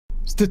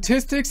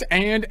Statistics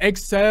and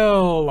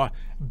Excel.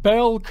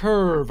 Bell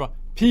curve.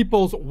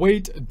 People's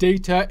weight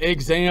data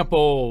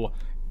example.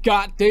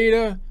 Got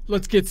data?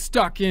 Let's get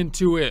stuck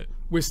into it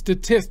with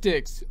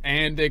statistics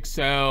and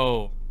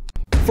Excel.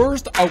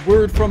 First, a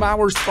word from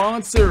our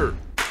sponsor.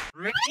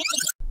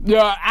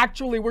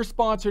 Actually, we're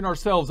sponsoring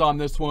ourselves on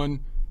this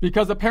one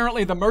because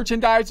apparently the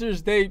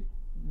merchandisers, they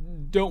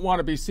don't want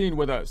to be seen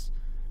with us.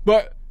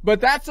 But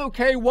that's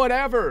okay,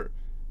 whatever.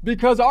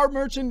 Because our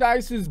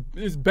merchandise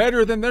is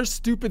better than their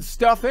stupid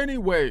stuff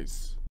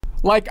anyways.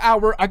 Like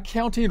our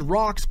Accounting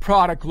Rocks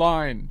product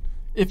line.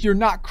 If you're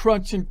not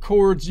crunching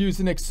chords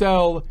using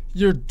Excel,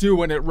 you're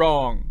doing it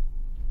wrong.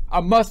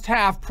 A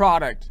must-have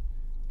product.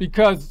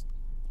 Because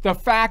the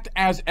fact,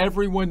 as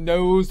everyone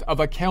knows, of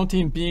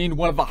accounting being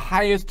one of the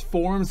highest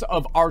forms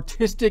of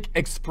artistic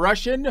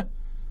expression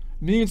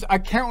means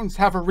accountants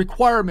have a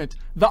requirement,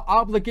 the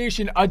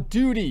obligation, a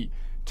duty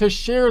to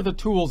share the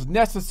tools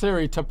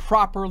necessary to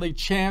properly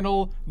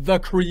channel the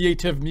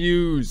creative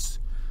muse.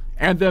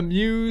 And the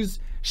muse,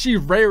 she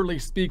rarely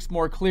speaks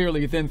more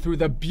clearly than through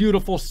the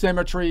beautiful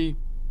symmetry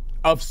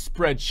of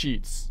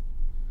spreadsheets.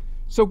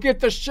 So get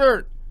the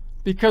shirt,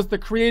 because the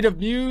creative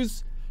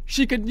muse,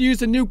 she could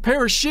use a new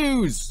pair of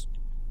shoes.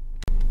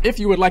 If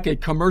you would like a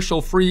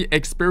commercial-free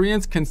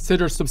experience,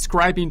 consider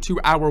subscribing to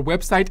our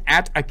website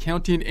at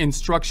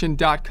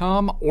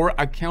accountinginstruction.com or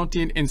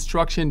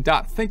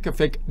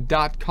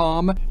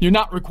accountinginstruction.thinkific.com. You're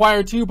not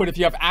required to, but if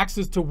you have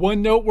access to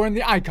OneNote, we're in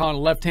the icon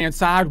left-hand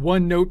side.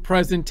 OneNote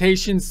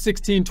Presentation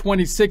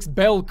 1626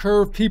 Bell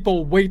Curve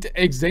People Weight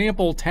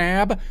Example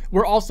tab.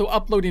 We're also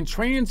uploading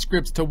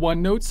transcripts to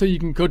OneNote, so you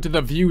can go to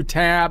the View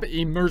tab,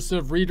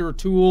 Immersive Reader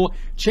tool,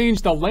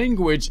 change the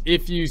language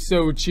if you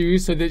so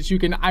choose, so that you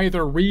can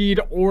either read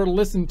or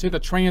listen to the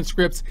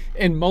transcripts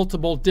in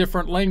multiple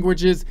different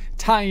languages,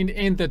 tying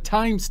in the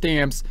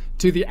timestamps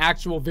to the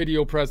actual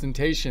video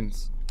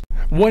presentations.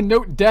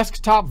 OneNote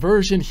desktop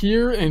version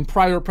here. In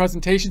prior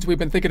presentations, we've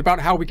been thinking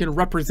about how we can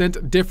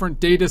represent different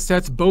data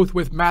sets, both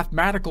with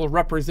mathematical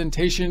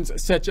representations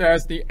such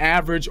as the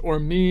average or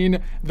mean,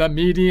 the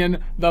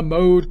median, the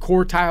mode,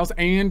 quartiles,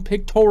 and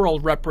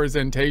pictorial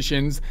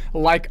representations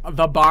like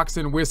the box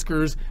and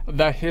whiskers,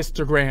 the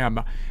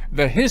histogram.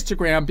 The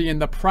histogram being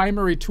the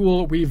primary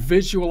tool we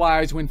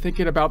visualize when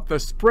thinking about the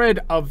spread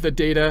of the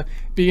data,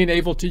 being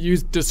able to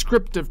use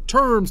descriptive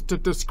terms to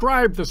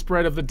describe the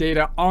spread of the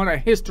data on a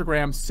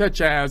histogram,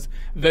 such as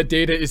the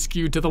data is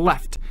skewed to the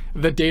left,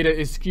 the data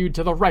is skewed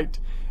to the right.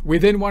 We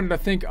then wanted to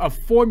think of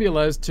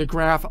formulas to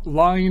graph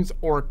lines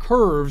or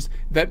curves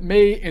that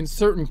may, in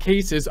certain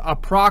cases,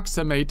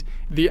 approximate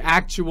the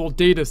actual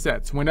data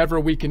sets. Whenever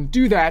we can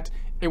do that,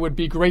 it would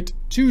be great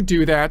to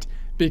do that,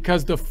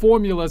 because the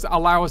formulas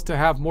allow us to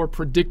have more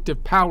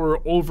predictive power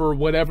over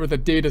whatever the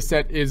data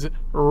set is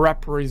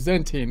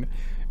representing.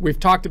 We've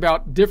talked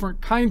about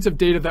different kinds of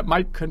data that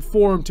might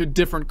conform to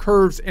different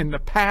curves in the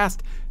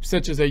past,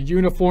 such as a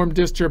uniform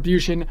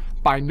distribution,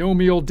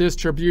 binomial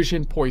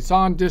distribution,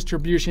 Poisson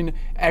distribution,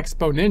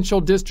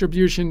 exponential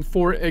distribution,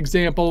 for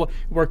example.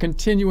 We're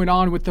continuing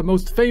on with the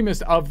most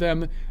famous of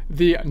them,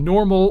 the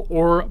normal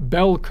or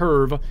bell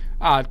curve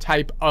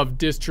type of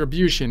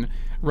distribution.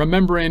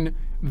 Remembering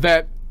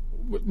that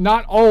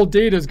not all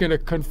data is going to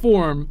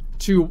conform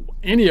to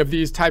any of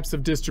these types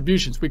of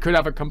distributions. We could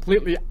have a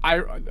completely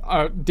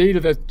data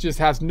that just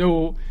has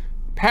no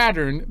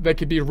pattern that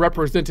could be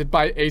represented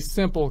by a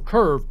simple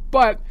curve,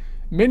 but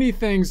many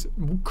things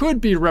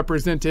could be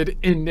represented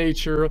in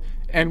nature.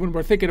 And when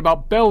we're thinking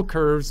about bell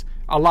curves,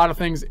 a lot of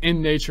things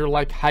in nature,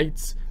 like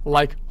heights,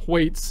 like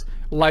weights,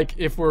 like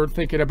if we're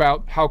thinking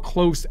about how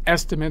close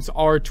estimates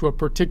are to a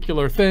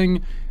particular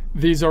thing,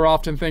 these are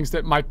often things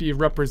that might be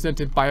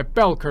represented by a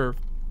bell curve.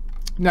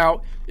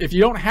 Now, if you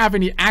don't have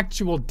any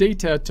actual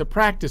data to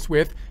practice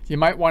with, you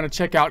might want to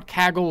check out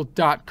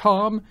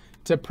Kaggle.com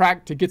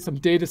to get some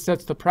data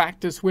sets to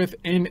practice with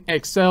in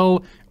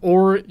Excel,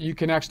 or you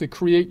can actually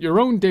create your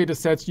own data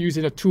sets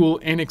using a tool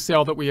in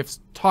Excel that we have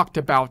talked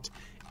about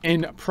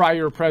in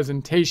prior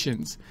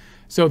presentations.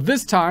 So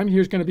this time,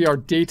 here's going to be our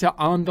data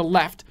on the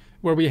left,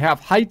 where we have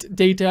height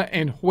data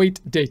and weight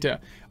data.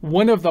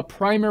 One of the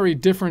primary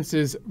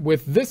differences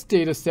with this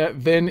data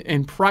set than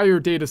in prior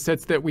data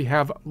sets that we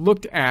have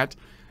looked at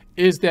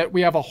is that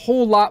we have a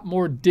whole lot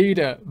more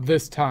data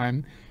this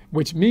time,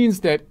 which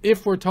means that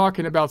if we're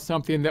talking about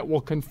something that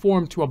will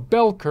conform to a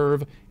bell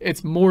curve,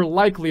 it's more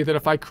likely that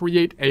if I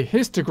create a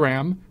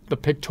histogram, the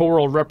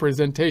pictorial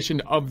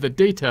representation of the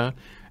data,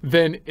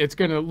 then it's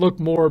going to look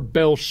more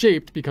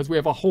bell-shaped because we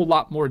have a whole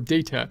lot more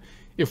data.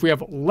 If we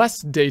have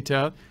less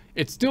data,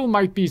 it still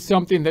might be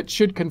something that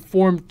should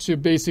conform to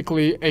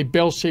basically a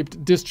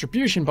bell-shaped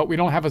distribution, but we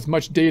don't have as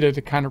much data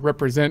to kind of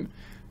represent.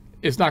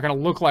 It's not going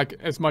to look like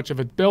as much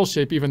of a bell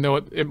shape, even though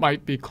it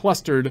might be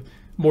clustered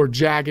more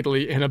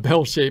jaggedly in a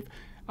bell shape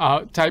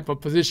type of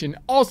position.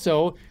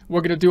 Also, we're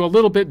going to do a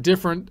little bit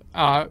different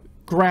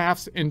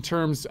graphs in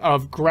terms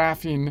of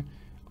graphing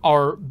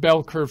our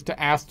bell curve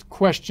to ask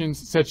questions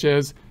such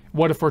as,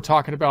 what if we're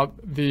talking about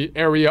the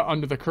area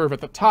under the curve at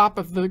the top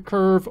of the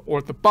curve, or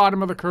at the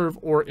bottom of the curve,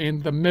 or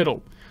in the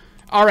middle?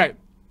 All right,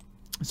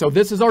 So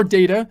this is our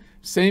data,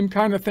 same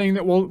kind of thing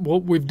that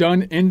we've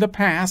done in the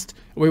past.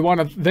 We want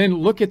to then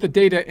look at the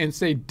data and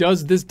say,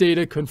 does this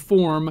data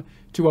conform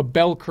to a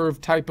bell curve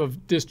type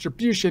of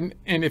distribution?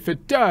 And if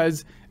it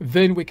does,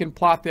 then we can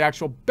plot the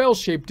actual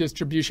bell-shaped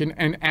distribution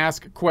and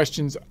ask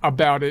questions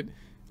about it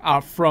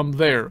from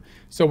there.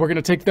 So we're going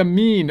to take the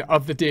mean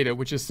of the data,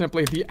 which is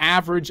simply the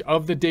average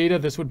of the data.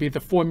 This would be the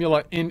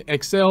formula in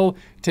Excel,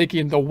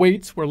 taking the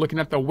weights. We're looking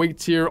at the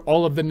weights here,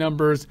 all of the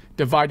numbers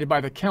divided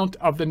by the count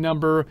of the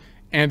number,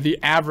 and the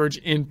average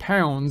in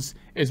pounds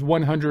is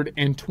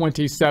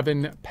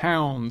 127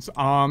 pounds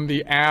on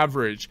the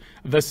average.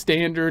 The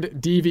standard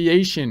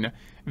deviation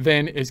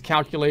then is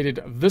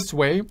calculated this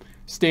way.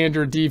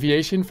 Standard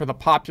deviation for the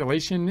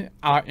population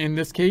in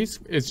this case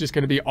is just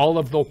going to be all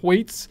of the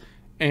weights,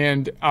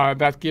 and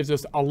that gives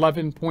us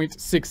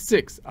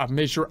 11.66, a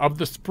measure of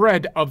the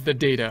spread of the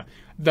data.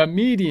 The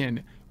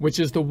median, which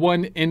is the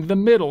one in the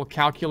middle,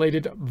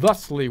 calculated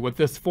thusly with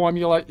this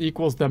formula,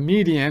 equals the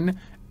median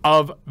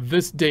of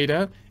this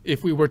data.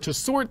 If we were to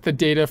sort the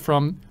data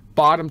from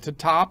bottom to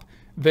top,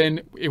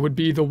 then it would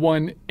be the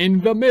one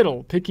in the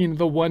middle, picking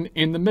the one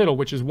in the middle,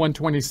 which is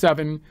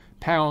 127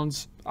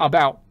 pounds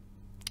about.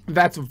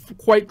 That's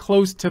quite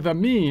close to the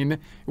mean,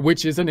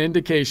 which is an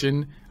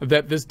indication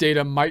that this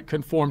data might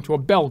conform to a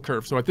bell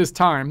curve. So at this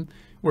time,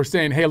 we're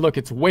saying, hey, look,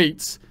 it's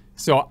weights.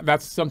 So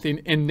that's something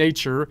in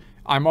nature.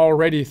 I'm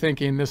already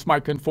thinking this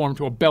might conform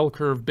to a bell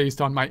curve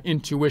based on my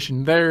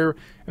intuition there.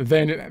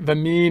 Then the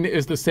mean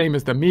is the same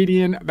as the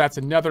median. That's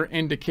another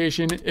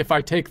indication. If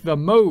I take the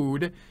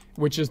mode,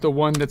 which is the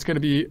one that's going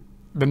to be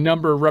the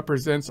number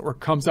represents or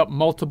comes up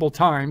multiple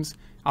times,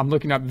 I'm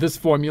looking at this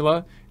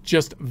formula,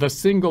 just the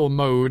single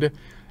mode.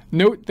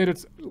 Note that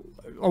it's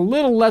a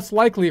little less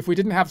likely if we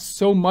didn't have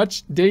so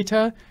much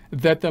data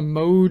that the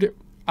mode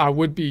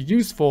would be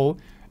useful,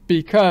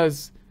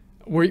 because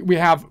we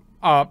have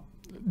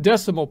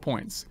decimal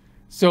points.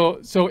 So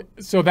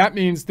that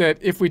means that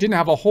if we didn't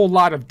have a whole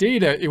lot of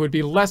data, it would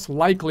be less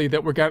likely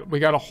that we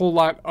got a whole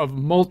lot of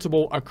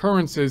multiple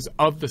occurrences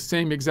of the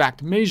same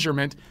exact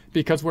measurement,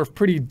 because we're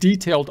pretty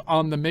detailed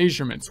on the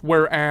measurements.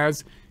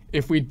 Whereas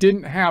if we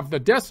didn't have the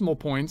decimal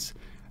points,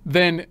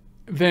 then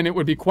it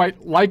would be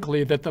quite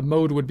likely that the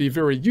mode would be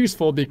very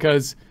useful,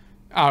 because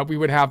we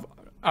would have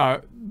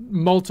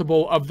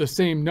multiple of the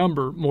same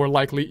number, more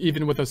likely,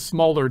 even with a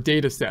smaller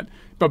data set.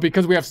 But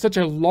because we have such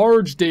a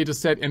large data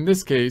set in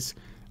this case,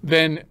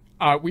 then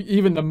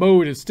even the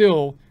mode is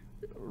still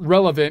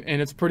relevant,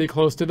 and it's pretty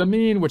close to the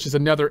mean, which is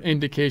another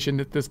indication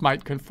that this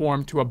might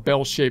conform to a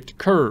bell-shaped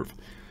curve.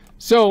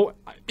 So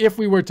if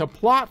we were to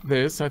plot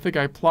this, I think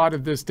I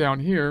plotted this down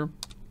here,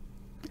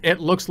 it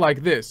looks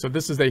like this. So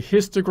this is a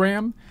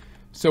histogram.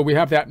 So we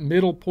have that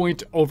middle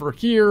point over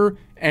here,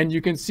 and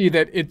you can see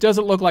that it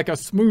doesn't look like a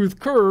smooth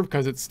curve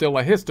because it's still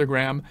a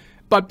histogram,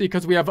 but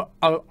because we have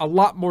a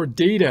lot more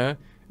data,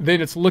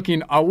 then it's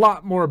looking a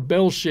lot more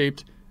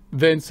bell-shaped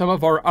than some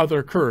of our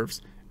other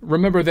curves.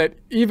 Remember that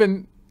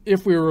even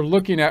if we were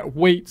looking at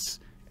weights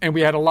and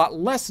we had a lot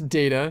less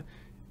data,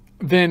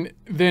 then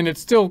it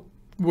still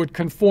would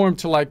conform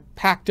to like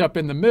packed up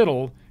in the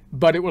middle,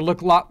 but it would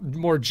look a lot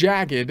more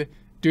jagged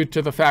due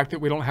to the fact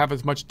that we don't have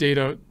as much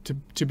data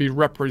to be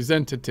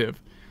representative.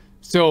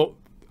 So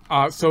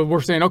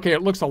we're saying, okay,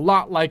 it looks a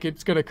lot like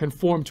it's going to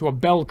conform to a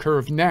bell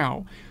curve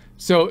now.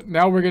 So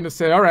now we're going to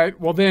say, all right,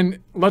 well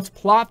then let's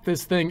plot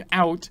this thing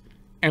out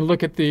and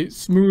look at the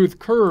smooth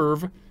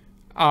curve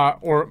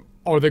or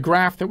the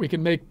graph that we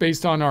can make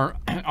based on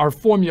our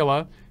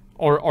formula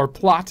or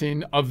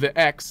plotting of the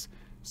x.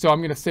 So I'm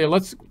going to say,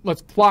 let's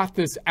plot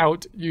this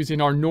out using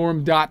our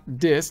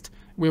norm.dist.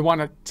 We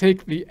want to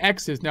take the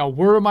x's. Now,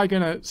 where am I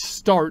going to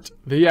start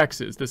the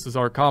x's? This is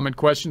our common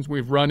questions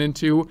we've run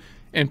into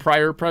in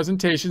prior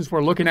presentations.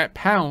 We're looking at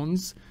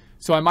pounds.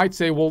 So I might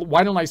say, well,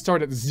 why don't I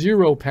start at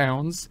 0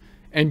 pounds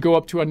and go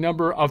up to a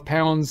number of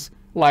pounds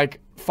like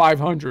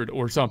 500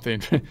 or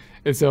something?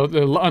 And so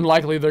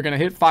unlikely they're going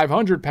to hit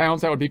 500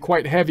 pounds. That would be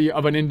quite heavy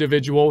of an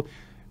individual.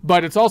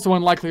 But it's also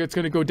unlikely it's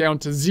going to go down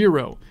to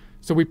 0.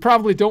 So we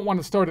probably don't want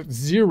to start at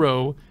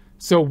 0.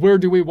 So where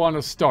do we want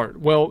to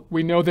start? Well,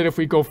 we know that if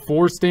we go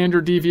 4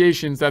 standard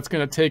deviations, that's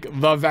going to take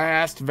the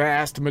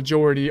vast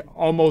majority,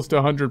 almost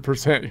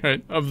 100%,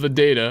 right, of the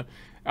data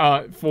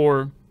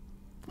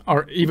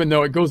even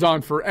though it goes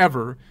on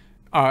forever,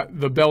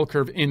 the bell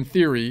curve in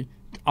theory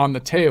on the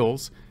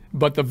tails,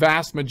 but the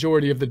vast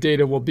majority of the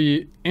data will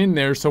be in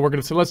there. So we're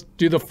going to say, let's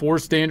do the 4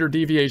 standard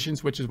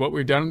deviations, which is what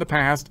we've done in the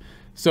past.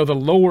 So the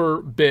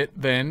lower bit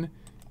then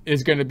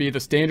is going to be the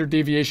standard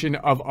deviation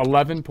of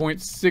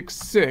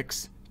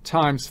 11.66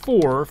 times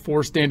 4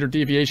 standard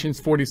deviations,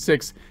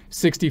 46,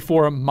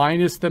 64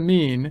 minus the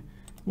mean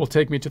will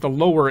take me to the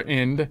lower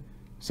end.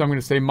 So I'm going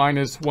to say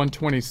minus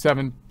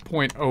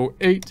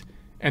 127.08,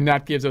 and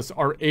that gives us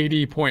our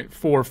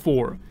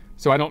 80.44.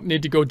 So I don't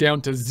need to go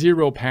down to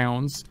 0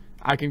 pounds.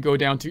 I can go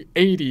down to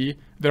 80.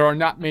 There are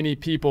not many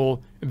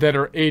people that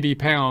are 80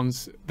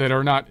 pounds that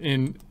are not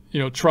in,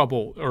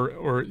 trouble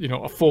or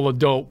a full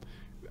adult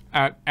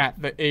at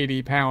the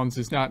 80 pounds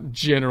is not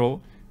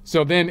general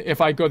So then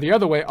if I go the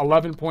other way,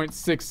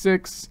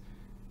 11.66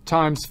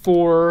 times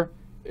 4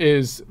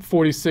 is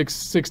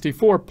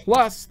 4664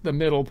 plus the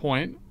middle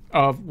point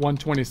of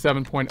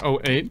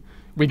 127.08,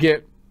 we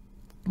get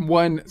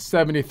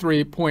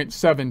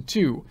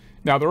 173.72.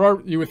 Now there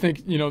are, you would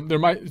think, you know, there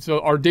might, so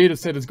our data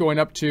set is going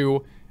up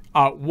to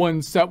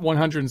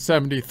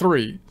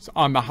 173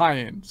 on the high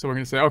end. So we're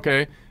going to say,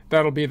 okay,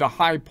 that'll be the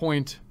high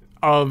point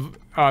of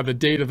the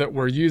data that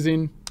we're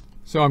using.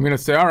 So I'm going to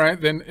say, all right,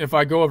 then if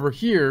I go over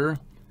here,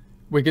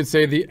 we can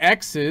say the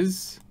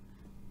X's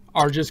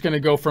are just going to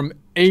go from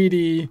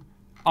 80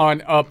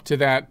 on up to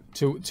that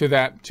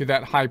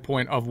that high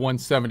point of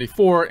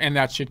 174, and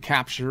that should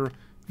capture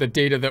the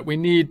data that we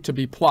need to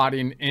be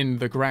plotting in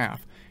the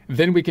graph.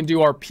 Then we can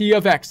do our P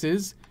of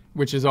X's,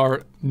 which is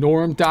our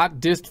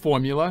norm.dist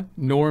formula,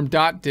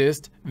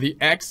 norm.dist, the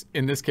X,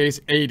 in this case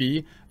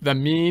 80, the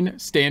mean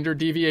standard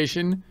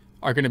deviation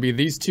are going to be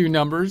these two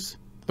numbers,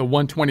 the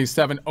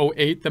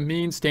 127.08, the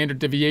mean standard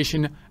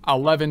deviation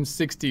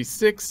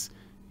 1166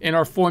 in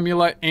our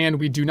formula, and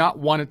we do not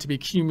want it to be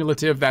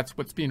cumulative. That's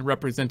what's being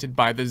represented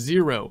by the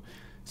 0.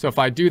 So if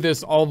I do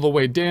this all the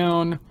way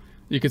down,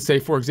 you could say,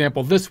 for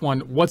example, this one,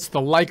 what's the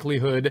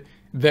likelihood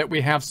that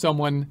we have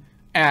someone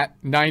at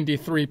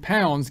 93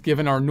 pounds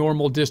given our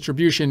normal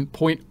distribution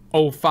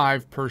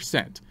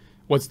 0.05%?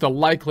 What's the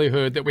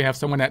likelihood that we have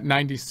someone at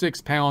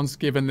 96 pounds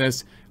given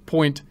this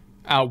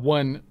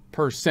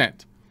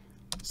 0.1%?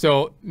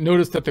 So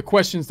notice that the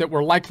questions that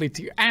we're likely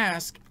to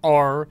ask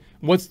are,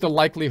 what's the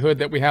likelihood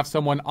that we have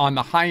someone on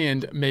the high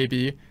end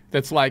maybe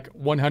that's like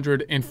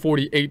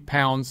 148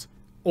 pounds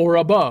or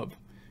above?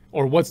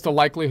 Or what's the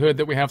likelihood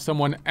that we have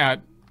someone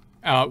at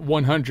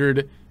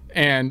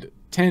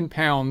 110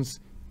 pounds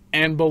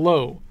and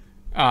below,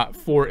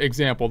 for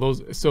example?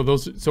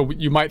 So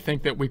you might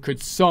think that we could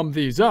sum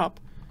these up,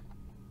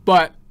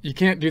 but you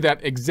can't do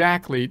that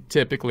exactly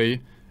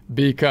typically,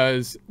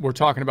 because we're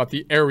talking about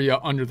the area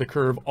under the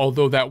curve,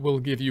 although that will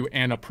give you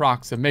an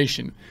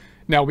approximation.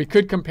 Now we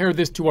could compare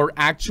this to our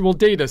actual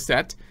data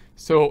set.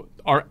 So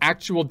our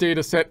actual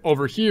data set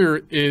over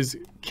here is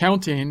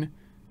counting,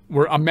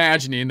 we're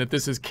imagining that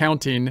this is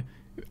counting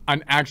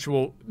an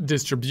actual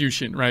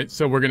distribution, right?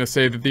 So we're going to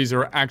say that these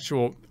are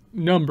actual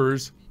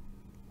numbers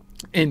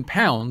in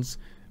pounds,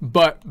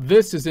 but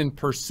this is in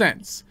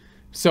percents.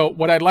 So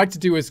what I'd like to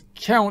do is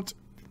count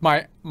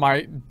my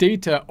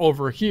data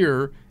over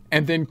here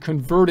and then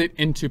convert it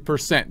into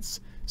percents.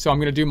 So I'm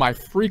going to do my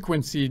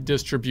frequency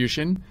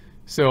distribution.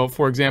 So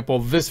for example,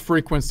 this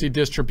frequency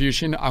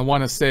distribution, I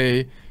want to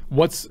say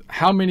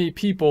how many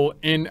people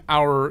in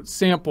our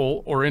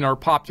sample or in our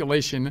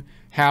population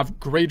have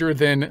greater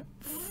than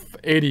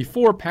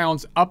 84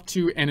 pounds up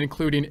to and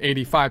including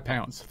 85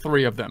 pounds,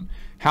 3 of them.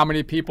 How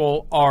many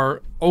people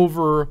are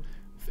over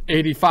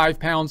 85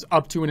 pounds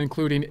up to and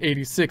including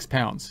 86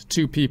 pounds,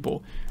 2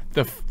 people.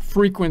 The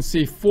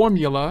frequency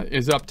formula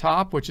is up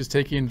top, which is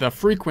taking the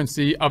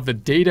frequency of the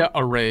data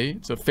array.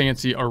 It's a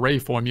fancy array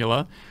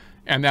formula.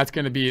 And that's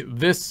going to be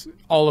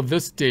all of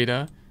this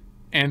data.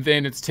 And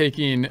then it's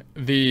taking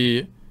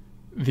the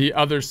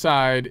other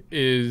side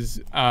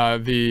is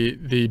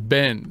the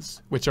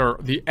bends, which are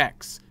the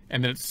X.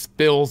 And then it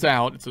spills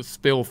out, it's a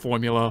spill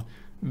formula,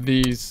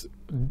 this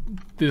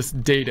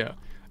data.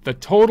 The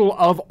total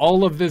of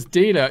all of this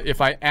data, if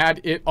I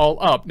add it all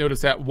up,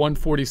 notice at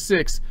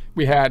 146,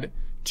 we had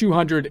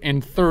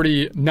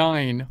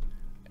 239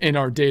 in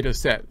our data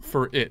set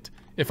for it.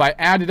 If I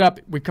add it up,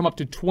 we come up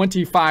to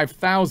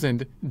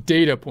 25,000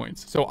 data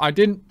points. So I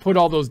didn't put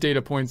all those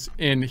data points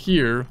in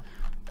here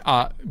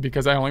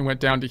because I only went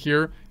down to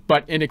here,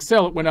 but in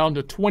Excel it went down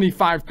to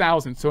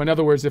 25,000. So in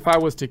other words, if I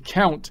was to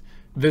count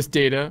this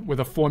data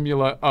with a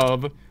formula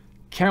of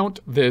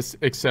count this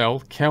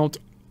Excel, count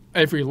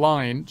every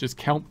line, just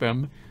count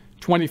them,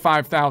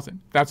 25,000.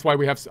 That's why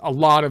we have a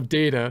lot of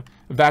data.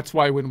 That's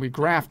why when we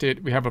graphed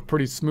it, we have a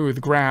pretty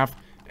smooth graph,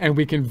 and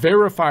we can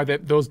verify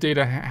that those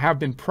data have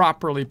been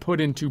properly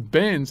put into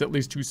bins, at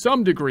least to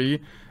some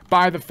degree,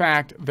 by the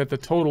fact that the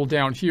total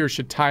down here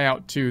should tie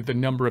out to the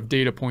number of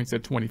data points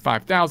at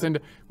 25,000,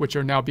 which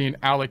are now being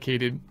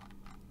allocated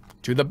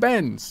to the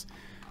bins.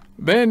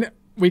 Then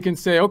we can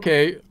say,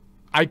 okay,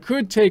 I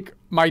could take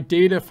my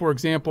data, for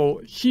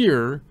example,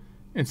 here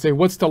and say,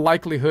 what's the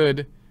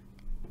likelihood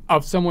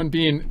of someone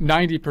being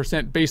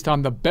 90% based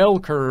on the bell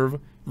curve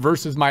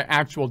versus my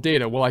actual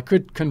data? Well, I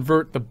could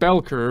convert the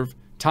bell curve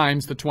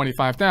times the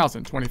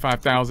 25,000.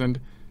 25,000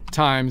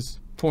 times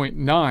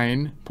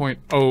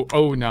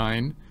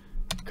 0.09,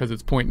 because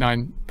it's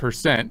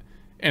 0.9%,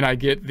 and I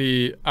get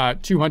the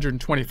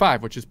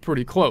 225, which is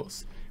pretty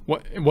close.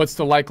 What's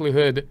the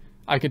likelihood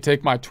I could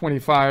take my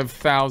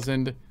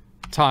 25,000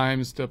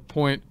 times the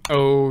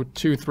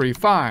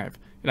 0.0235,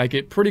 and I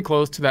get pretty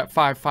close to that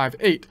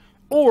 558.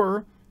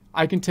 Or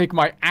I can take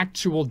my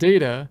actual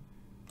data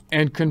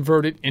and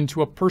convert it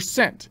into a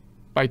percent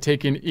by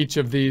taking each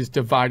of these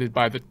divided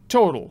by the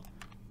total.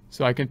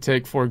 So I can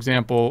take, for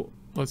example,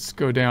 let's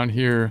go down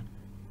here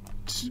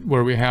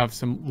where we have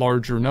some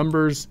larger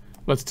numbers.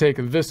 Let's take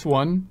this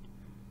one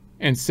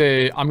and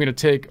say I'm going to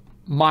take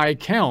my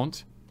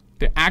count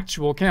the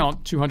actual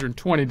count,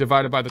 220,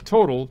 divided by the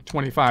total,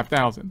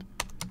 25,000.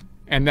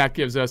 And that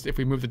gives us, if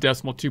we move the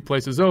decimal 2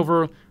 places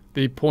over,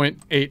 the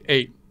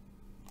 0.88.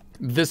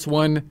 This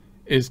one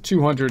is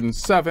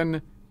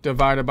 207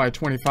 divided by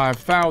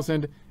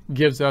 25,000,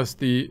 gives us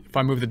the, if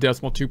I move the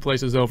decimal 2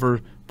 places over,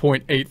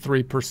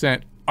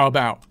 0.83%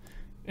 about.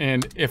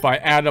 And if I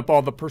add up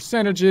all the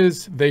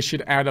percentages, they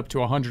should add up to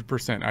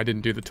 100%. I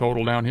didn't do the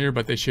total down here,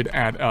 but they should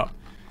add up.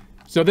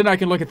 So then I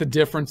can look at the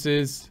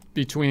differences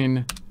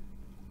between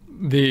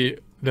the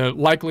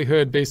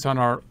likelihood based on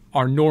our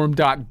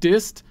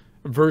norm.dist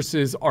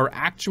versus our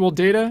actual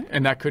data,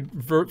 and that could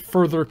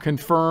further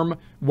confirm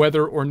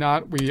whether or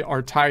not we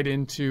are tied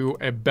into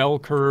a bell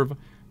curve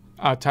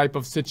type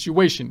of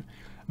situation.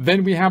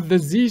 Then we have the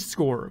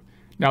z-score.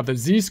 Now the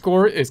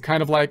z-score is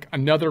kind of like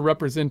another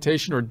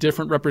representation or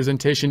different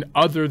representation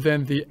other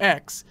than the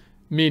x,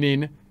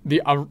 meaning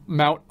the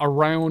amount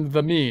around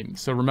the mean.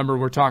 So remember,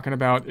 we're talking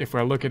about, if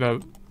I look at a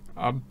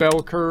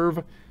bell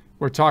curve,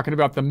 we're talking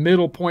about the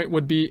middle point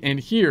would be in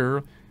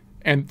here,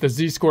 and the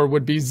z-score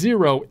would be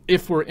 0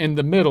 if we're in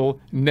the middle,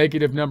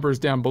 negative numbers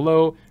down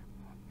below,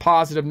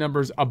 positive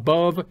numbers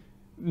above,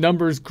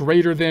 numbers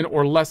greater than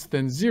or less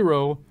than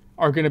 0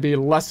 are going to be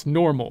less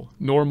normal.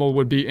 Normal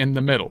would be in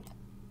the middle.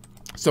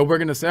 So we're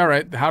going to say, all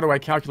right, how do I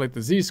calculate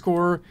the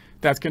z-score?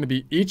 That's going to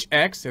be each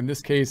x, in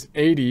this case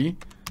 80,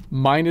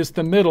 minus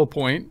the middle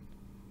point.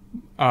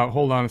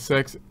 Hold on a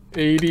sec.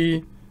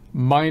 80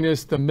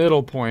 minus the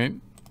middle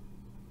point,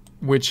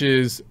 which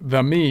is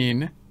the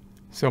mean.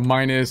 So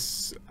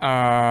minus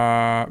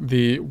the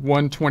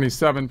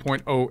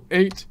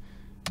 127.08,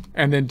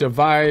 and then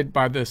divide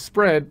by the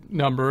spread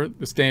number,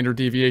 the standard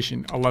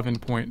deviation,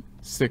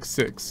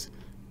 11.66.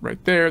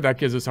 Right there, that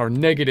gives us our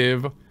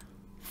negative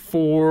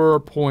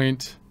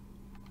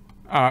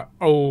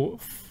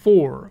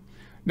 4.04.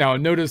 Now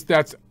notice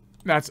that's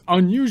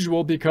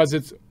unusual because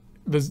it's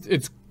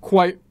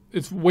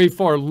way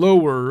far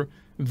lower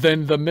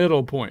than the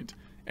middle point.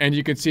 And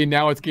you can see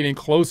now it's getting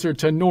closer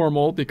to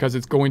normal because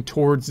it's going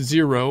towards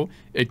 0.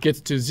 It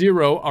gets to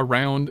 0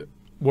 around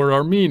where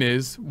our mean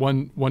is,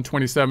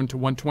 127 to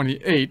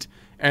 128,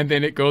 and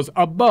then it goes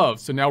above.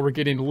 So now we're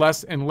getting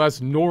less and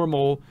less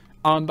normal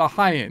on the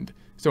high end.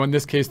 So in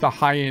this case, the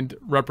high end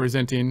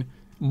representing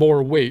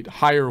more weight,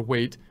 higher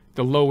weight,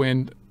 the low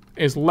end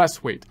is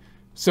less weight.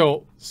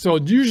 So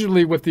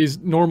usually with these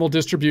normal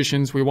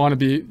distributions, we want to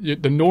be,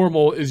 the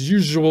normal is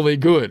usually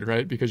good,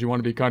 right? Because you want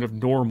to be kind of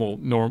normal,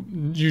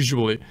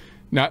 usually.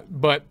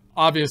 But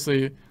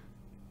obviously,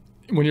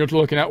 when you're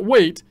looking at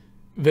weight,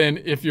 then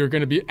if you're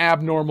going to be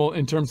abnormal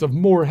in terms of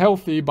more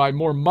healthy by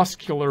more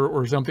muscular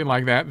or something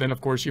like that, then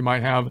of course you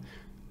might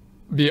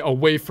be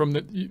away from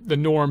the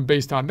norm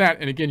based on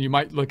that. And again, you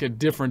might look at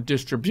different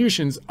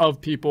distributions of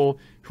people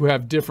who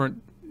have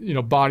different,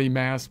 body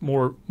mass,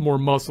 more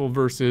muscle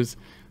versus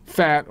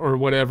fat or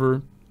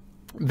whatever,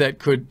 that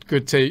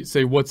could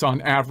say what's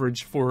on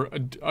average for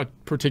a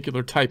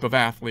particular type of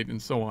athlete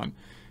and so on.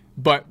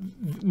 But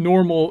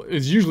normal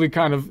is usually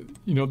kind of,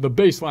 the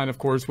baseline, of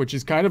course, which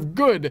is kind of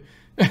good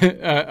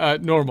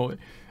normally.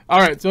 All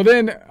right, so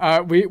then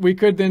we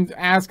could then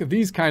ask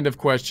these kind of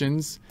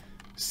questions,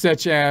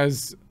 such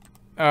as,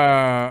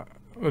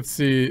 let's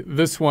see,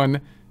 this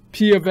one,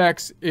 P of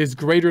X is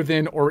greater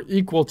than or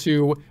equal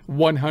to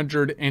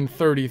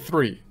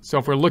 133. So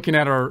if we're looking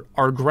at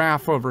our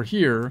graph over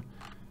here,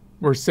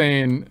 we're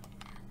saying,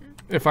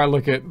 if I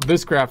look at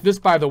this graph, this,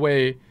 by the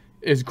way,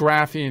 is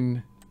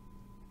graphing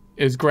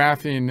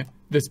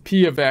this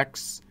P of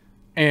X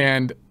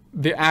and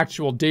the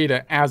actual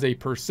data as a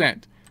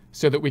percent,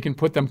 so that we can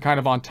put them kind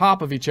of on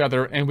top of each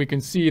other, and we can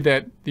see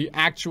that the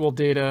actual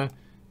data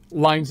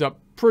lines up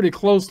pretty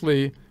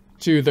closely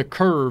to the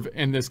curve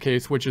in this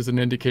case, which is an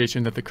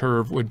indication that the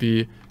curve would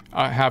be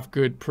have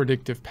good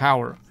predictive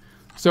power.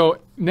 So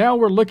now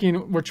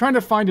we're trying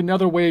to find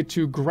another way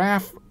to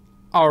graph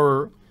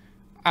our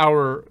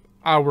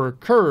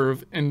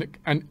curve in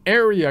an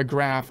area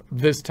graph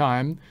this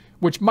time,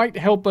 which might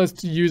help us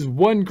to use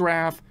one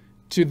graph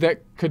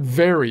that could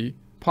vary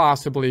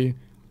possibly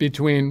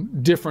between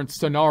different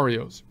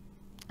scenarios.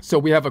 So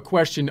we have a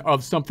question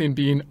of something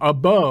being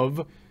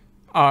above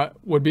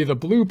would be the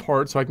blue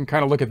part, so I can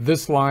kind of look at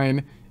this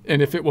line, and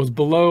if it was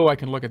below, I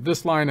can look at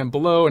this line and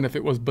below, and if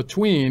it was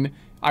between,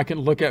 I can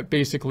look at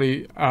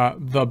basically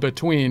the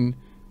between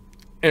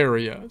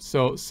area.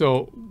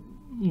 So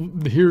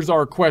here's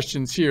our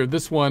questions here.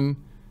 This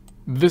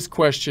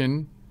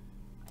question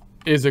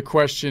is a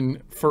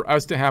question for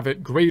us to have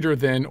it greater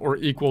than or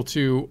equal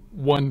to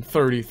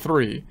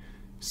 133.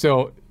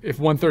 So if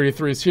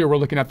 133 is here, we're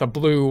looking at the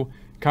blue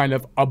kind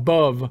of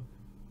above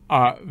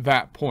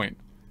that point.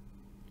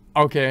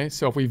 Okay,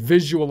 so if we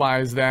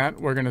visualize that,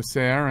 we're going to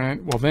say, all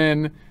right, well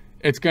then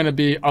it's going to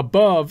be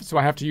above, so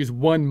I have to use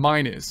 1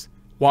 minus.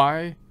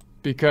 Why?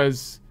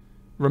 Because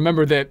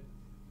remember that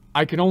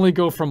I can only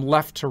go from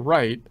left to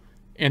right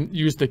and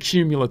use the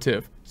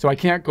cumulative. So I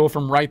can't go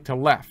from right to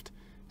left.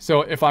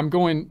 So if I'm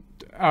looking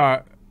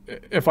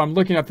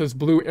at this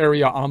blue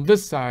area on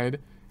this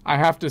side, I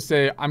have to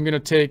say I'm going to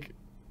take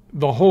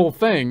the whole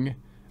thing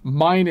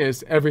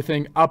minus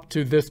everything up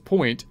to this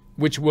point,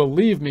 which will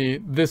leave me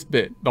this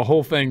bit, the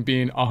whole thing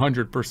being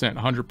 100%.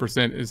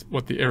 100% is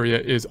what the area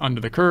is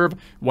under the curve.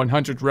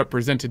 100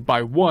 represented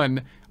by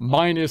 1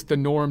 minus the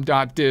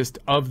norm.dist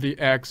of the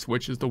x,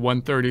 which is the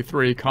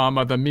 133,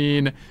 comma, the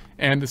mean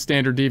and the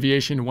standard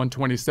deviation,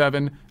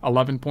 127,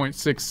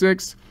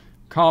 11.66,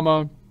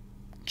 comma,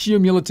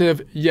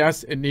 cumulative.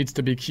 Yes, it needs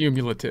to be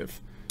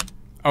cumulative.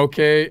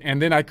 Okay,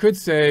 and then I could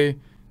say,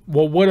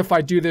 well, what if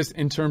I do this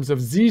in terms of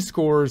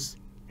z-scores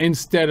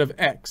instead of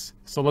x?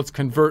 So let's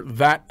convert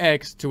that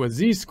x to a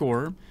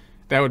z-score.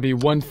 That would be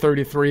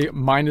 133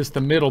 minus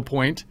the middle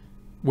point,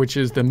 which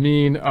is the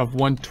mean of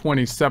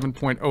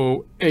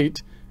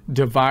 127.08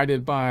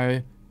 divided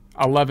by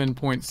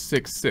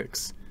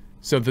 11.66.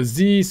 So the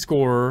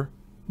z-score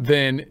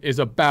then is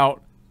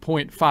about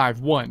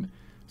 0.51.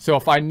 So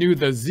if I knew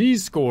the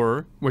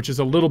z-score, which is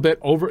a little bit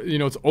over,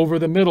 it's over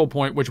the middle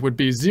point, which would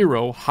be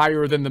 0,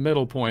 higher than the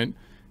middle point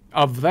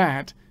of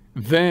that,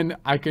 then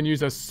I can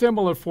use a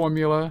similar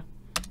formula,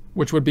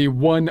 which would be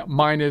 1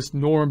 minus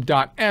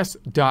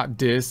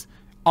norm.s.dis.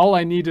 All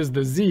I need is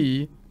the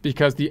z,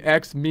 because the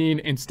x, mean,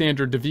 and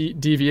standard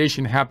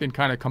deviation have been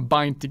kind of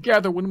combined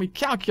together when we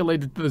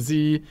calculated the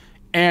z,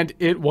 and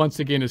it once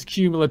again is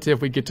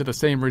cumulative. We get to the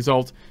same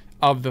result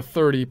of the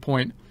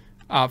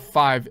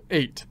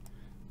 30.58.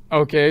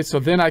 Okay, so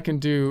then I can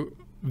do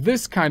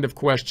this kind of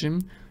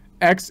question.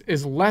 X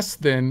is less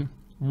than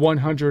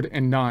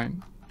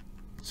 109.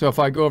 So if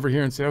I go over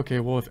here and say, okay,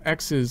 well, if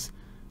x is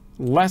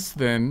less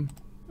than,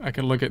 I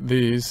can look at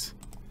these.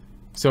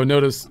 So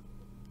notice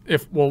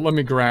well, let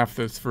me graph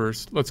this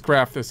first. Let's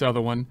graph this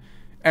other one.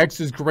 X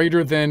is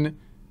greater than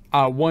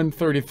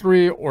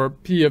 133, or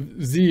P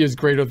of Z is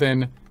greater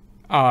than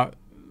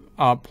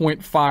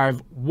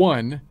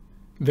 0.51,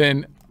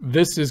 then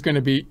this is going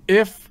to be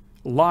if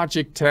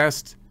logic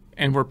test,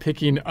 and we're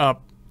picking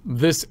up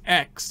this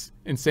X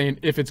and saying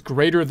if it's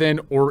greater than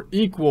or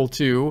equal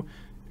to,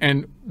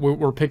 and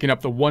we're picking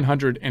up the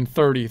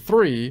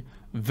 133,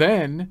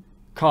 then,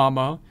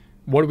 comma,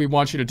 what do we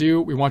want you to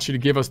do? We want you to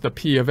give us the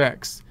P of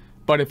X.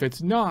 But if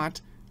it's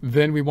not,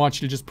 then we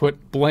want you to just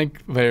put blank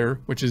there,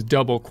 which is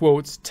double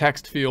quotes,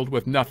 text field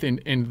with nothing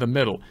in the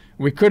middle.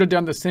 We could have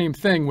done the same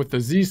thing with the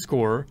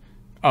z-score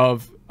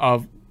of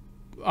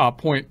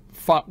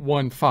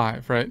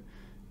 0.15, right?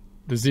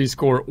 The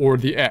z-score or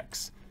the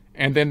x.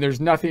 And then there's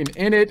nothing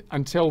in it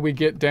until we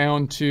get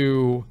down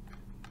to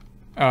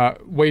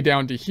way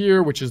down to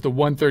here, which is the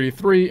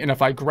 133. And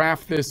if I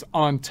graph this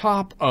on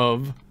top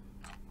of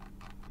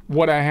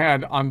what I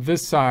had on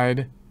this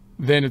side,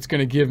 then it's going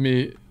to give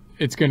me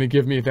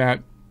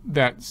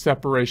that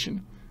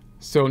separation.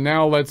 So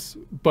now let's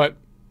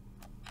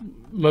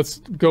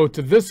go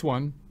to this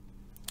one.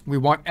 We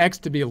want x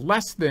to be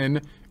less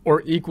than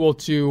or equal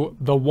to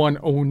the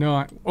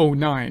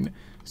 109.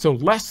 So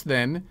less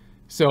than,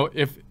 so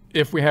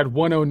if we had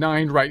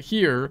 109 right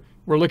here,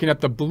 we're looking at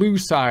the blue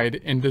side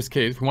in this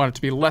case. We want it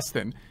to be less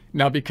than.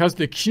 Now, because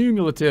the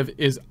cumulative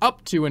is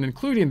up to and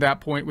including that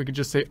point, we could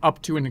just say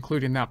up to and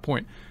including that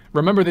point.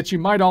 Remember that you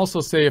might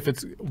also say if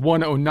it's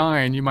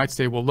 109, you might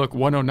say, well, look,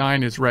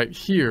 109 is right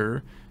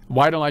here.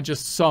 Why don't I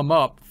just sum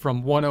up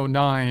from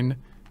 109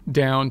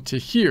 down to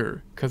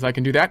here? Because I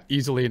can do that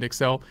easily in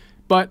Excel.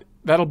 But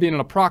that'll be an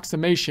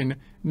approximation,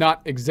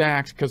 not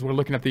exact, because we're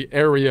looking at the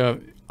area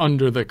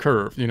under the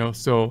curve,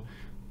 So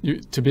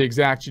to be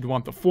exact, you'd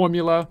want the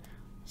formula.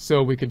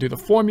 So we could do the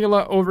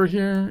formula over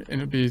here,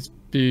 and it'd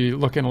be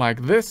looking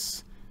like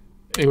this.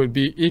 It would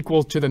be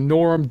equal to the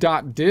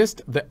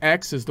norm.dist. The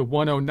x is the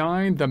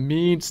 109, the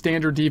mean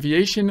standard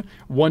deviation,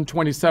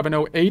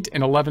 127.08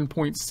 and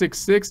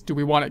 11.66. Do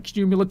we want it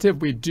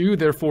cumulative? We do,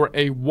 therefore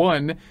a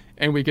 1,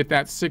 and we get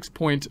that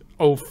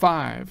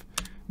 6.05.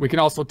 We can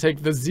also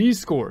take the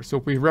z-score. So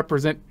if we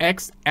represent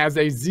x as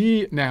a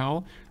z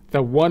now,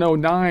 the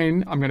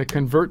 109, I'm going to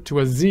convert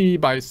to a z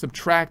by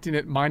subtracting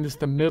it minus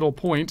the middle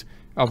point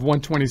of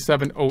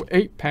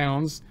 127.08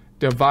 pounds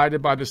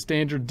divided by the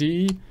standard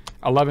d,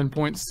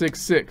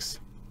 11.66.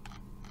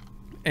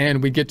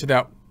 And we get to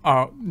that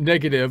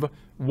negative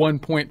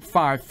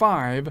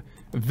 1.55.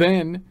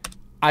 Then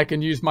I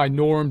can use my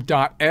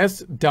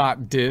norm.s.dis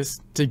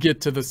to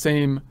get to the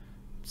same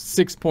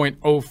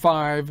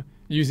 6.05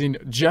 using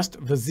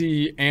just the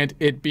z, and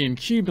it being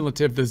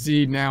cumulative, the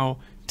z now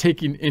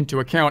taking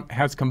into account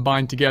has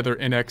combined together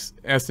in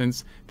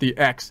essence the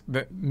x,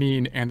 the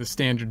mean, and the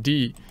standard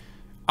d.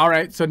 All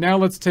right, so now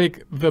let's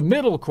take the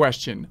middle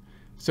question.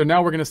 So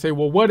now we're going to say,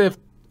 well, what if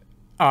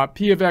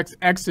P of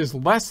x is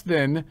less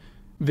than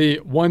the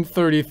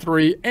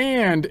 133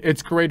 and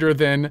it's greater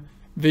than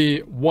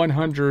the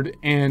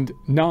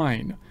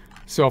 109?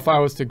 So if I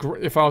was to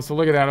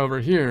look at that over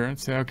here and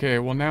say, okay,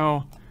 well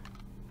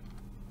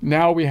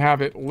now we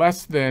have it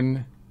less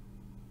than,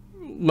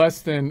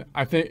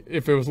 I think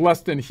if it was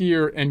less than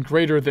here and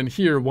greater than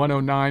here,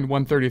 109,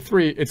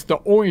 133, it's the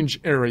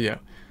orange area.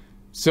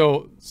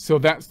 So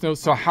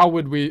how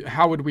would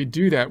we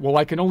do that? Well,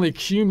 I can only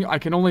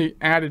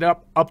add it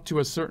up to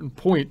a certain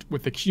point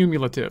with the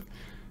cumulative.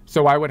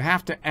 So I would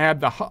have to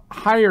add the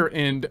higher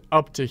end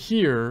up to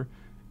here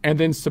and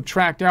then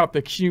subtract out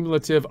the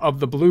cumulative of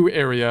the blue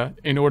area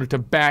in order to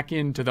back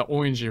into the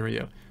orange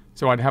area.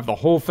 So I'd have the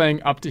whole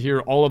thing up to here,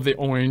 all of the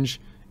orange,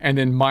 and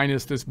then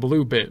minus this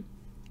blue bit.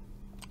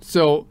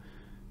 So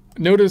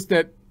notice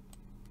that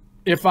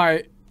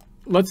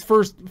let's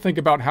first think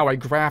about how I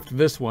graphed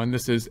this one.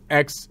 This is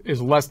x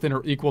is less than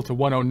or equal to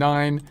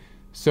 109.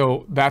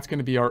 So that's going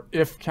to be our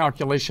if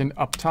calculation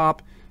up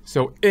top.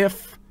 So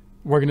if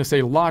we're going to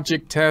say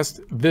logic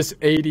test, this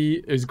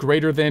 80 is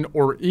greater than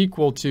or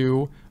equal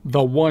to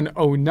the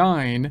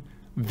 109,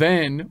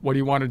 then what do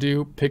you want to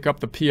do? Pick up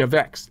the p of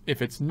x.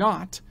 If it's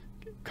not,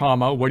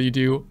 comma, what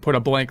do? Put a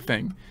blank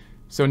thing.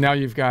 So now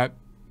you've got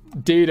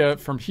data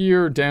from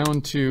here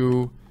down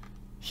to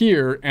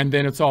here, and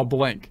then it's all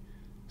blank.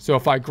 So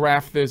if I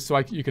graph this,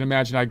 so you can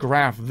imagine I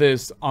graph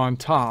this on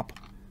top.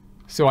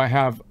 So I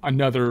have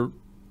another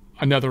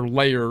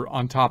layer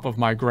on top of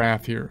my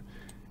graph here.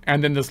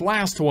 And then this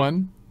last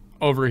one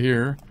over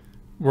here,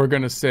 we're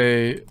going to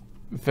say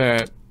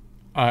that,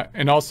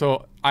 and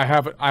also I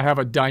have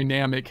a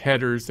dynamic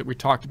headers that we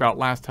talked about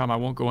last time. I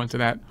won't go into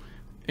that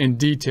in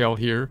detail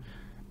here.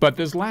 But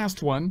this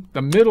last one,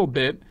 the middle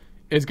bit,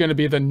 is going to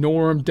be the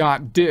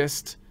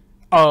norm.dist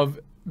of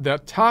the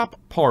top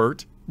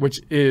part, which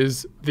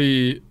is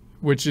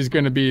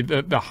going to be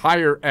the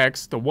higher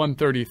x, the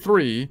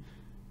 133,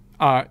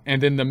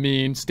 and then the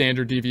mean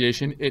standard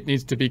deviation. It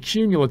needs to be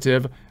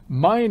cumulative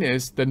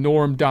minus the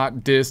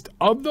norm.dist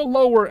of the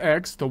lower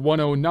x, the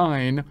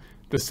 109,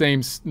 the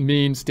same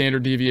mean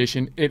standard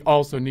deviation. It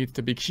also needs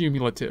to be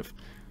cumulative.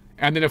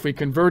 And then if we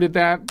converted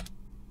that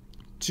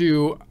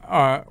to,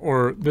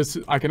 or this,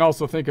 I can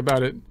also think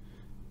about it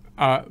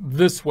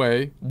this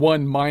way,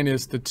 1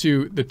 minus the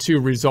two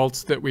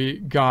results that we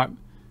got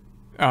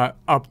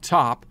up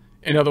top.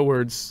 In other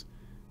words,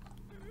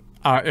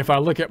 if I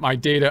look at my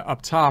data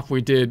up top,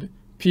 we did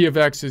p of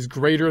x is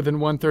greater than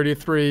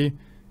 133,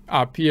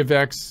 p of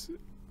x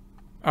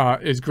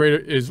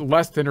is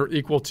less than or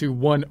equal to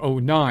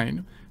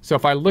 109. So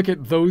if I look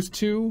at those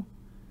two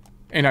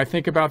and I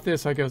think about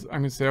this, I guess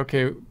I'm going to say,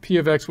 okay, p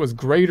of x was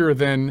greater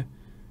than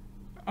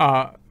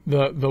the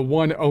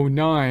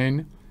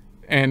 109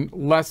 and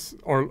less,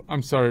 or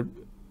I'm sorry,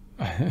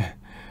 let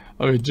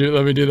me do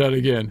that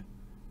again.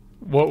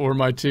 What were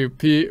my two?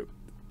 P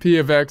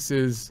of x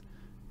is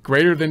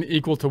greater than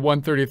equal to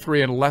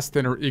 133 and less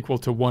than or equal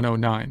to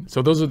 109.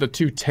 So those are the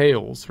two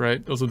tails,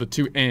 right? Those are the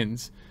two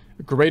ends.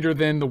 Greater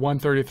than the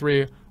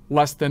 133,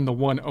 less than the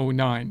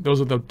 109. Those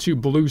are the two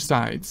blue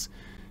sides.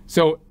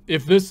 So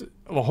if the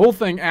whole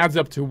thing adds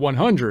up to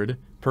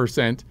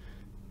 100%,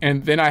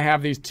 and then I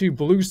have these two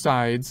blue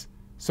sides,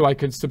 so I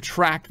can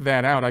subtract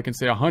that out. I can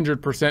say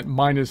 100%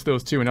 minus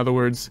those two. In other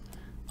words,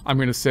 I'm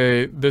going to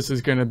say this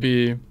is going to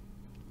be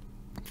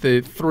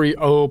the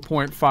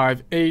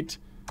 30.58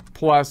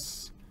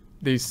 plus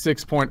the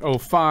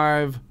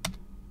 6.05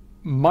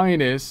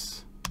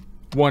 minus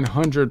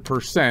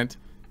 100%,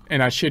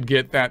 and I should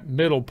get that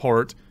middle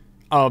part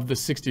of the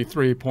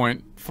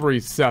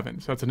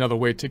 63.37. So that's another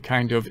way to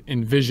kind of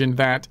envision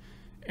that.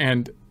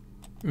 And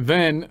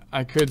then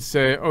I could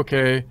say,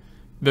 okay,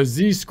 the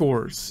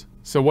z-scores.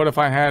 So what if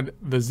I had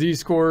the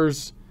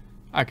z-scores?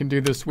 I can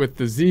do this with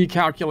the z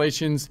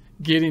calculations,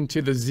 getting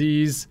to the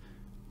z's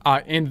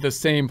in the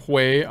same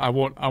way. I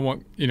won't,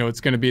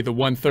 it's going to be the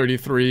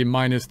 133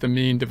 minus the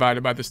mean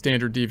divided by the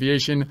standard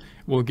deviation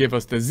will give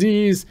us the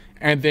z's.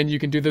 And then you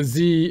can do the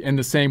z in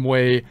the same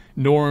way,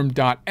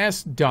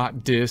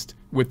 norm.s.dist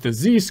with the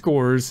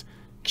z-scores,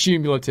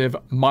 cumulative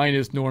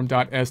minus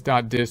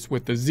norm.s.dist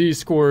with the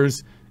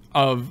z-scores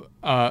of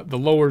the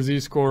lower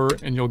z-score,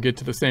 and you'll get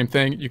to the same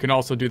thing. You can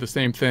also do the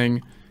same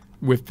thing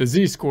with the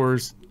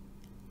z-scores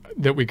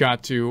that we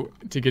got to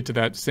get to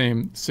that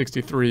same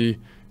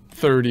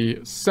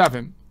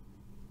 63.37.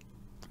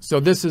 So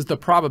this is the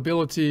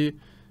probability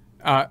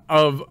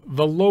of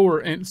the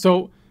lower end.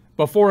 So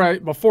before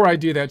I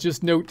do that,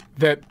 just note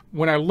that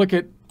when I look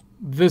at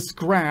this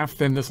graph,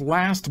 then this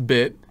last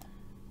bit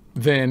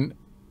then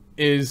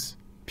is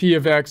p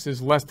of x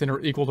is less than or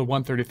equal to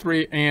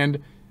 133,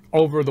 and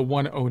over the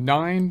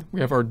 109,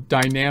 we have our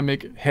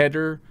dynamic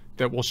header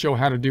that we'll show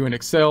how to do in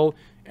Excel.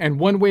 And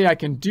one way I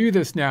can do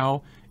this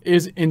now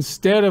is,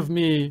 instead of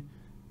me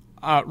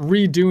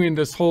redoing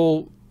this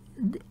whole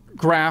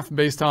graph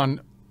based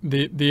on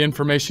the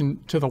information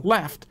to the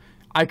left,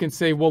 I can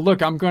say, well,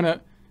 look, I'm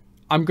gonna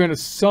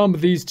sum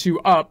these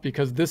two up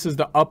because this is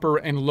the upper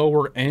and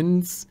lower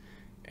ends.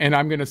 And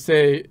I'm gonna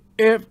say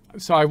if,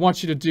 so I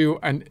want you to do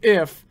an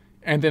if,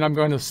 and then I'm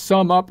going to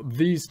sum up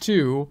these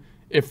two.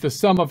 If the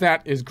sum of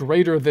that is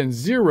greater than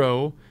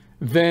 0,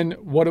 then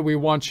what do we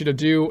want you to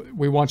do?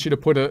 We want you to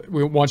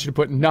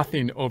put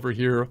nothing over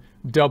here,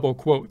 double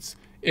quotes.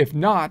 If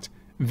not,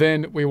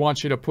 then we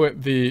want you to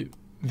put the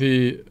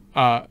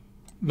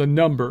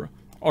number,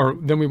 or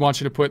then we want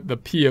you to put the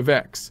p of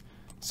x.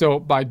 So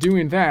by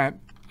doing that,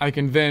 I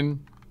can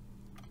then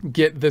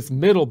get this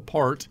middle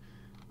part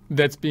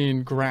that's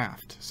being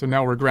graphed. So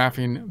now we're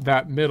graphing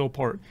that middle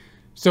part.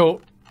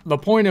 So the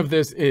point of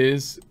this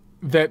is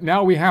that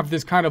now we have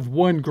this kind of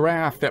one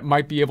graph that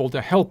might be able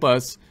to help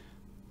us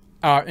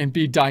and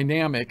be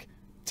dynamic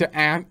to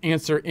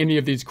answer any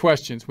of these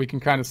questions. We can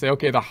kind of say,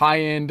 okay, the high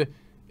end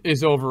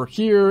is over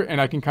here,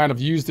 and I can kind of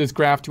use this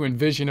graph to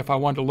envision if I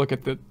want to look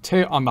at the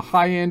tail on the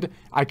high end.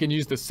 I can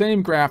use the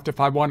same graph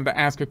if I wanted to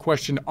ask a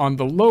question on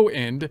the low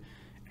end.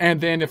 And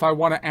then if I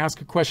want to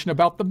ask a question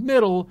about the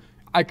middle,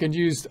 I can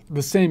use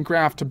the same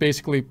graph to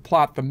basically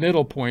plot the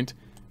middle point,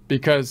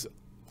 because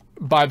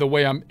by the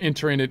way I'm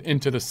entering it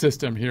into the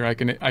system here, I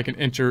can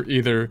enter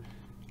either,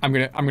 I'm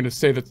gonna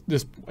say that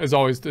this is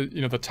always the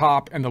the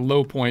top and the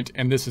low point,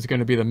 and this is going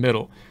to be the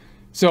middle.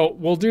 So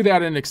we'll do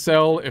that in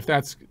Excel if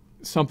that's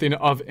something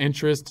of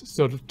interest.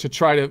 So to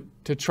try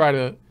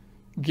to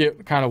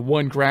get kind of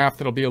one graph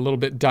that'll be a little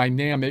bit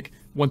dynamic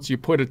once you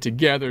put it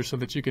together, so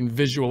that you can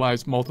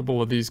visualize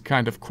multiple of these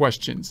kind of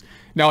questions.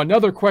 Now,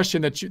 another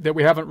question that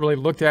we haven't really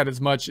looked at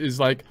as much is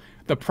like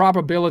the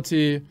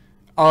probability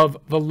of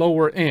the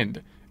lower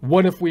end.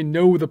 What if we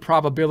know the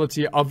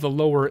probability of the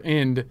lower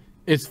end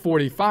is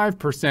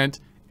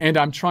 45%, and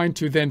I'm trying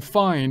to then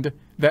find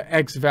the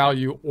X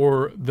value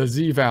or the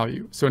Z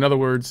value? So in other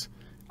words,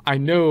 I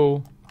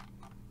know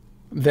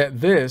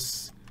that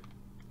this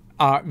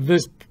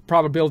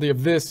probability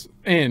of this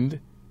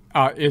end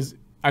is,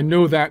 I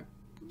know that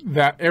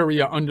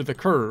area under the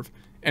curve,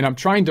 and I'm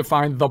trying to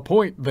find the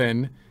point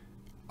then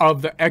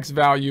of the X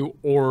value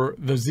or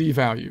the Z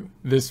value,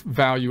 this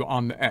value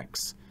on the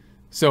X.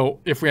 So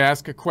if we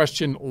ask a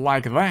question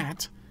like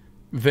that,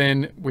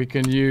 then we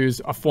can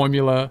use a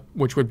formula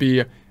which would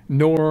be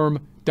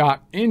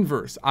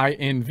norm.inverse,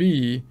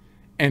 INV,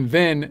 and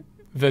then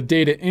the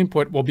data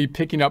input will be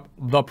picking up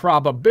the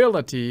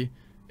probability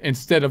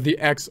instead of the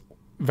X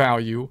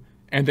value,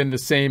 and then the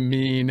same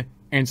mean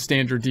and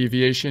standard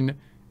deviation,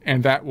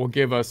 and that will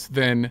give us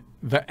then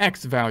the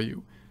X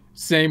value.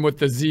 Same with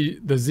the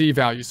Z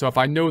value. So if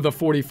I know the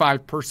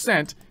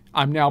 45%,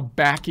 I'm now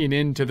backing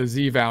into the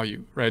Z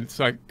value, right? It's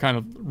like kind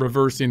of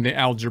reversing the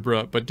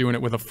algebra, but doing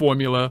it with a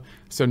formula.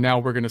 So now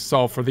we're going to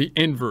solve for the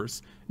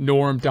inverse,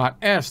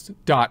 norm.s.inverse.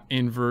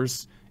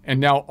 And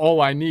now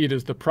all I need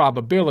is the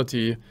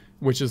probability,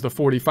 which is the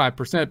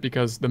 45%,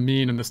 because the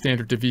mean and the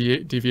standard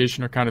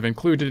deviation are kind of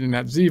included in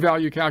that Z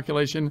value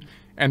calculation.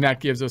 And that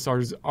gives us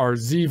our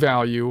Z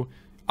value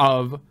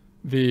of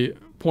the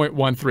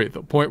 0.13.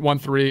 The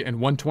 0.13 and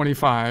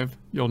 125,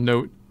 you'll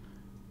note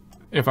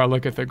if I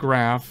look at the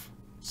graph,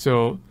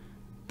 so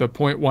the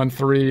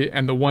 0.13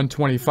 and the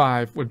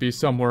 125 would be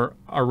somewhere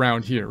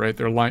around here, right?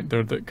 They're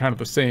kind of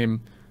the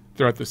same,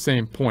 they're at the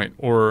same point.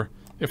 Or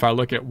if I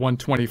look at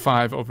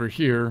 125 over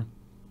here,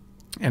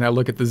 and I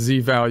look at the Z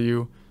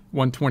value,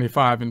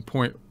 125 and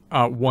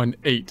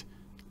 0.18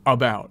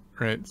 about,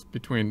 right? It's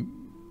between,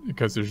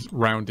 because there's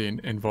rounding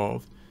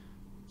involved.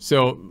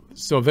 So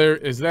there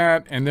is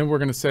that, and then we're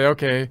going to say,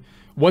 okay,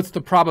 what's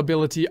the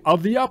probability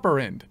of the upper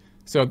end?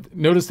 So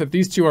notice that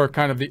these two are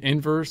kind of the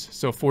inverse.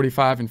 So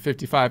 45 and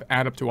 55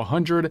 add up to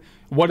 100.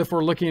 What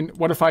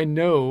if I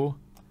know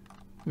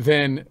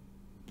then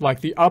like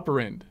the upper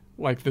end,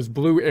 like this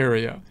blue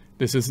area,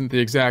 this isn't the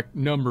exact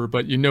number,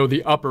 but you know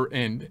the upper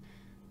end,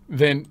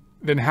 then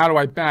how do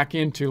I back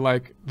into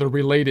like the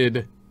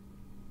related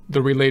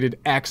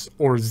X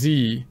or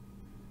Z?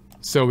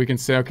 So we can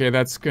say, okay,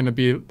 that's going to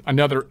be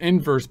another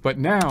inverse, but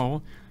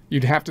now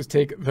you'd have to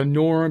take the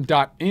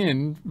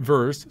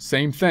norm.inverse,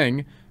 same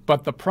thing,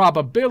 but the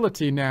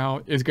probability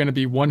now is going to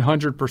be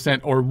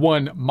 100%, or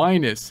 1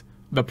 minus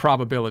the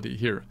probability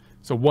here.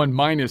 So 1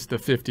 minus the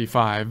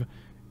 55,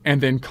 and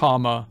then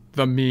comma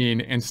the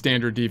mean and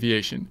standard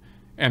deviation,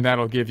 and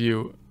that'll give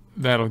you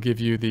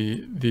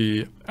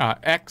the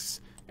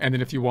X. And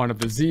then if you wanted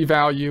the Z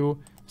value,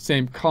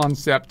 same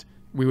concept.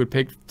 We would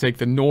take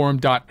the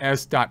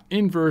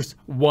norm.s.inverse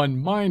 1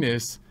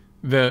 minus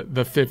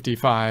the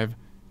 55,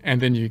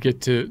 and then you get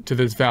to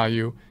this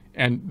value,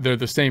 and they're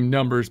the same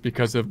numbers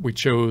because we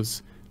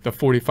chose the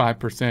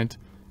 45%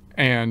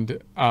 and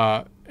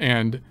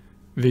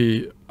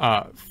the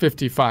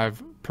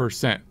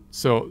 55%.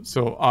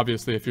 So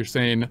obviously, if you're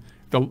saying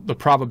the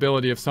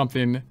probability of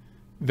something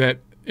that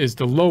is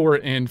the lower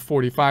end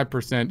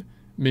 45%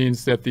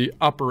 means that the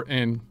upper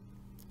end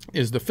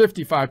is the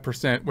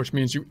 55%, which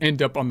means you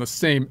end up on the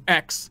same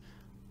X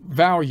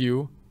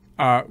value,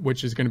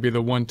 which is going to be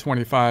the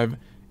 125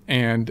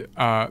 and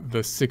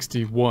the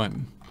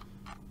 61.